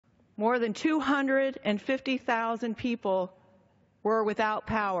more than 250,000 people were without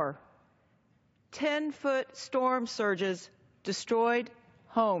power. 10-foot storm surges destroyed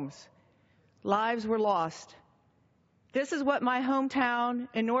homes. Lives were lost. This is what my hometown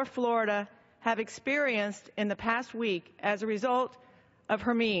in North Florida have experienced in the past week as a result of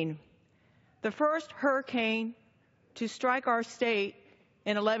Hermine, the first hurricane to strike our state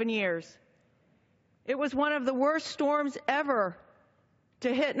in 11 years. It was one of the worst storms ever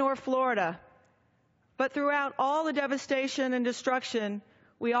to hit North Florida. But throughout all the devastation and destruction,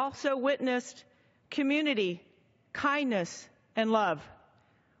 we also witnessed community, kindness, and love,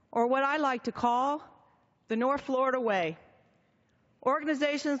 or what I like to call the North Florida way.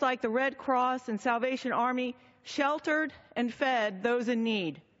 Organizations like the Red Cross and Salvation Army sheltered and fed those in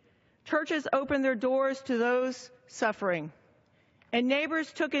need. Churches opened their doors to those suffering. And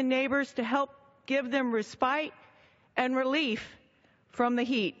neighbors took in neighbors to help give them respite and relief from the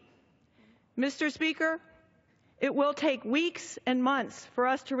heat. Mr. Speaker, it will take weeks and months for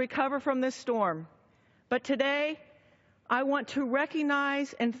us to recover from this storm. But today, I want to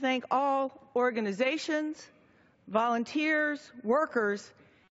recognize and thank all organizations, volunteers, workers,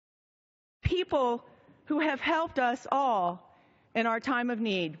 people who have helped us all in our time of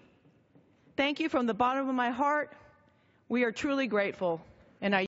need. Thank you from the bottom of my heart. We are truly grateful.